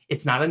of,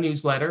 it's not a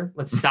newsletter.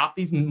 Let's stop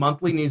these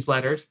monthly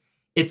newsletters.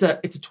 It's a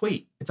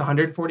tweet. It's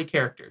 140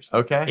 characters.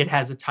 Okay. It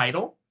has a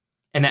title,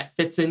 and that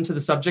fits into the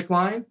subject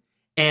line.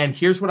 And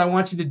here's what I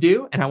want you to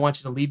do. And I want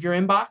you to leave your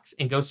inbox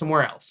and go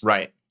somewhere else.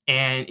 Right.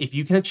 And if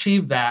you can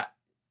achieve that,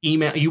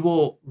 email, you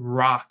will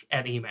rock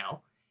at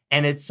email.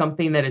 And it's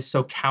something that is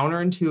so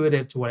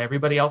counterintuitive to what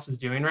everybody else is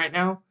doing right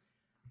now.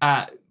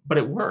 But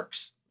it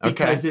works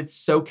because it's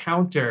so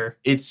counter.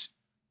 It's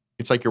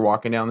like you're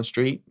walking down the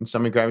street and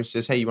somebody grabs you and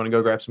says, hey, you want to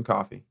go grab some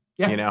coffee?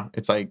 Yeah.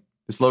 It's like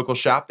this local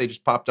shop, they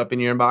just popped up in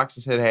your inbox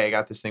and said, hey, I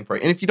got this thing for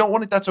you. And if you don't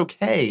want it, that's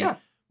okay. Yeah.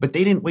 But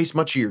they didn't waste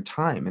much of your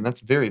time. And that's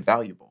very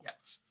valuable.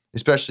 Yes.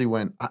 Especially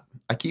when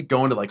I keep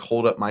going to like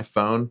hold up my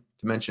phone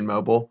to mention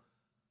mobile.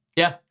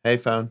 Yeah. Hey,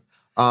 phone.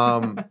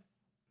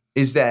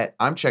 Is that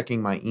I'm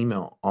checking my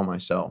email on my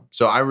cell.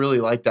 So I really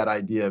like that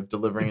idea of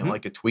delivering it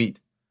like a tweet.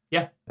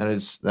 Yeah. That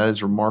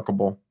is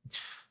remarkable.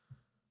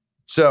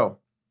 So,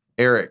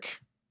 Eric,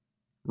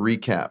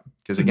 recap,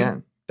 because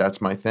again,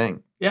 that's my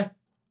thing. Yeah.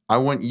 I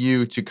want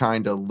you to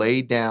kind of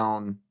lay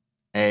down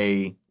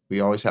we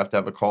always have to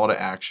have a call to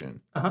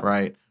action,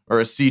 right? Or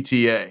a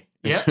CTA,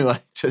 as we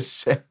like to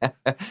say.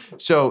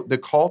 So the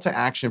call to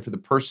action for the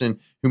person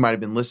who might have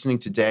been listening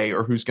today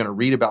or who's going to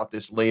read about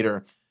this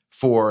later,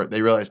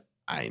 they realize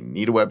I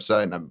need a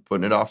website and I'm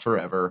putting it off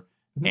forever.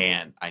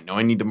 And I know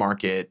I need to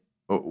market.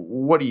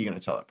 What are you going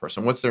to tell that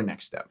person? What's their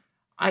next step?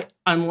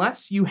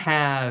 Unless you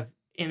have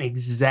an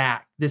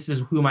exact, this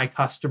is who my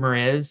customer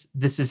is,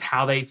 this is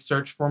how they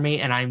search for me,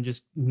 and I'm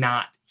just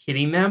not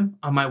hitting them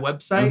on my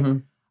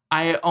website,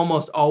 I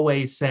almost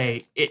always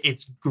say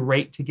it's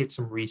great to get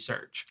some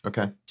research.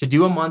 Okay. To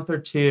do a month or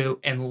two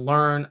and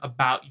learn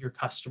about your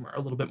customer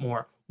a little bit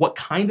more. What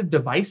kind of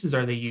devices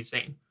are they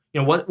using?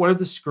 What are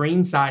the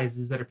screen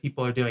sizes that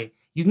people are doing?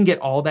 You can get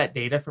all that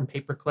data from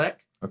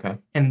pay-per-click. Okay.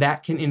 And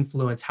that can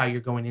influence how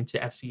you're going into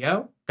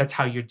SEO. That's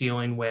how you're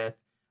dealing with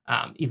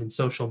even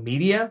social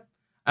media.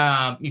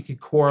 You could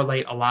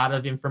correlate a lot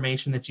of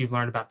information that you've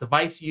learned about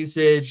device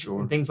usage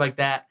and things like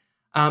that.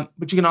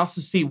 But you can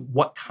also see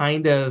what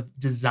kind of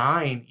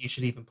design you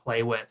should even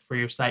play with for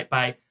your site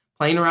by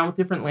playing around with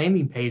different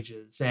landing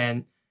pages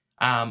and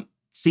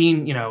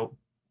seeing,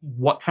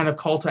 what kind of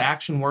call to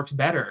action works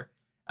better.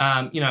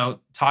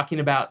 Talking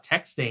about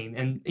texting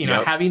and,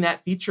 having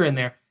that feature in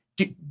there.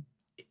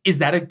 Is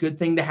that a good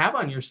thing to have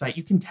on your site?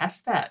 You can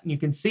test that and you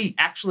can see,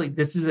 actually,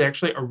 this is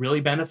actually a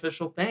really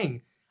beneficial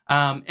thing.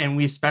 And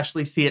we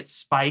especially see it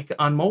spike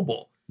on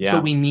mobile. Yeah. So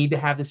we need to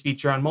have this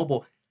feature on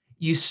mobile.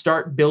 You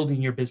start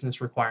building your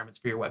business requirements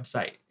for your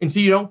website. And so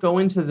you don't go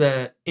into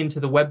the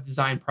web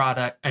design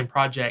product and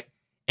project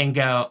and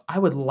go, I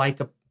would like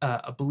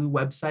a blue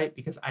website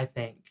because I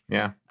think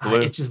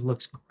it just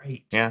looks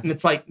great. Yeah. And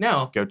it's like,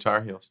 no, go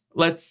Tar Heels.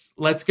 Let's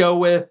go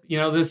with,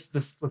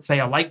 this, let's say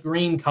a light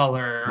green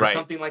color or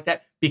something like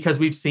that, because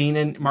we've seen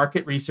in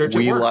market research.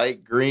 We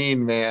like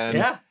green, man.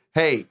 Yeah.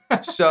 Hey,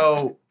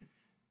 so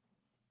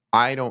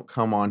I don't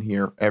come on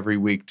here every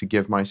week to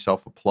give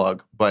myself a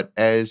plug, but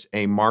as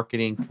a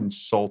marketing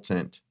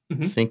consultant,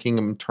 thinking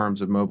in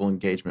terms of mobile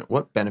engagement,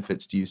 what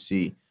benefits do you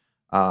see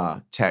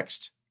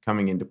text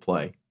coming into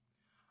play?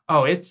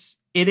 Oh, it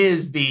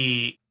is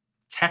the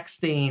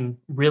texting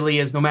really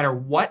is, no matter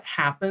what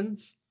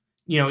happens,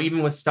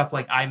 even with stuff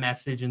like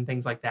iMessage and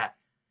things like that,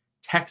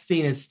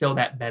 texting is still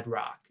that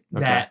bedrock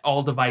that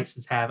all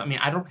devices have. I mean,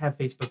 I don't have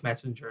Facebook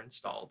Messenger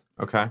installed.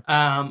 Okay.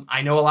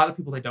 I know a lot of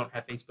people that don't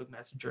have Facebook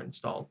Messenger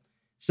installed.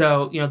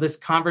 So, this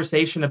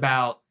conversation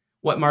about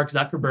what Mark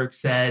Zuckerberg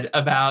said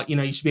about,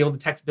 you should be able to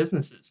text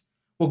businesses.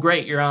 Well,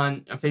 great. You're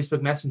on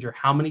Facebook Messenger.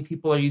 How many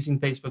people are using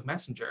Facebook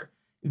Messenger?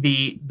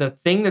 The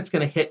thing that's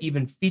going to hit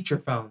even feature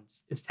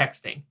phones is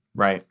texting.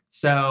 Right.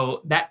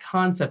 So that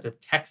concept of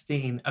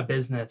texting a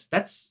business,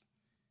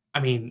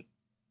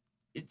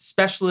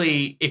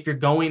 especially if you're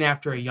going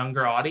after a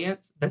younger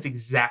audience, that's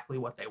exactly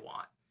what they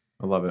want.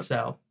 I love it.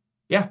 So,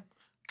 yeah.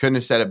 Couldn't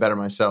have said it better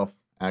myself,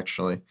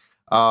 actually.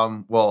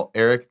 Well,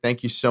 Eric,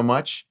 thank you so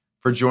much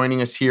for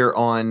joining us here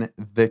on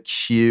The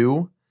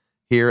Q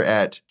here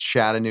at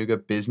Chattanooga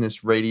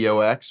Business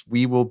Radio X.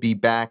 We will be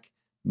back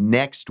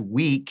next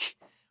week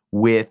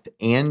with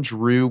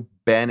Andrew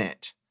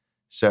Bennett.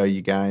 So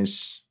you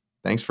guys,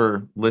 thanks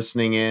for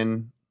listening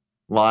in.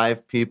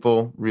 Live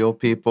people, real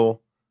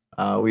people.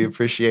 We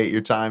appreciate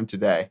your time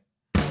today.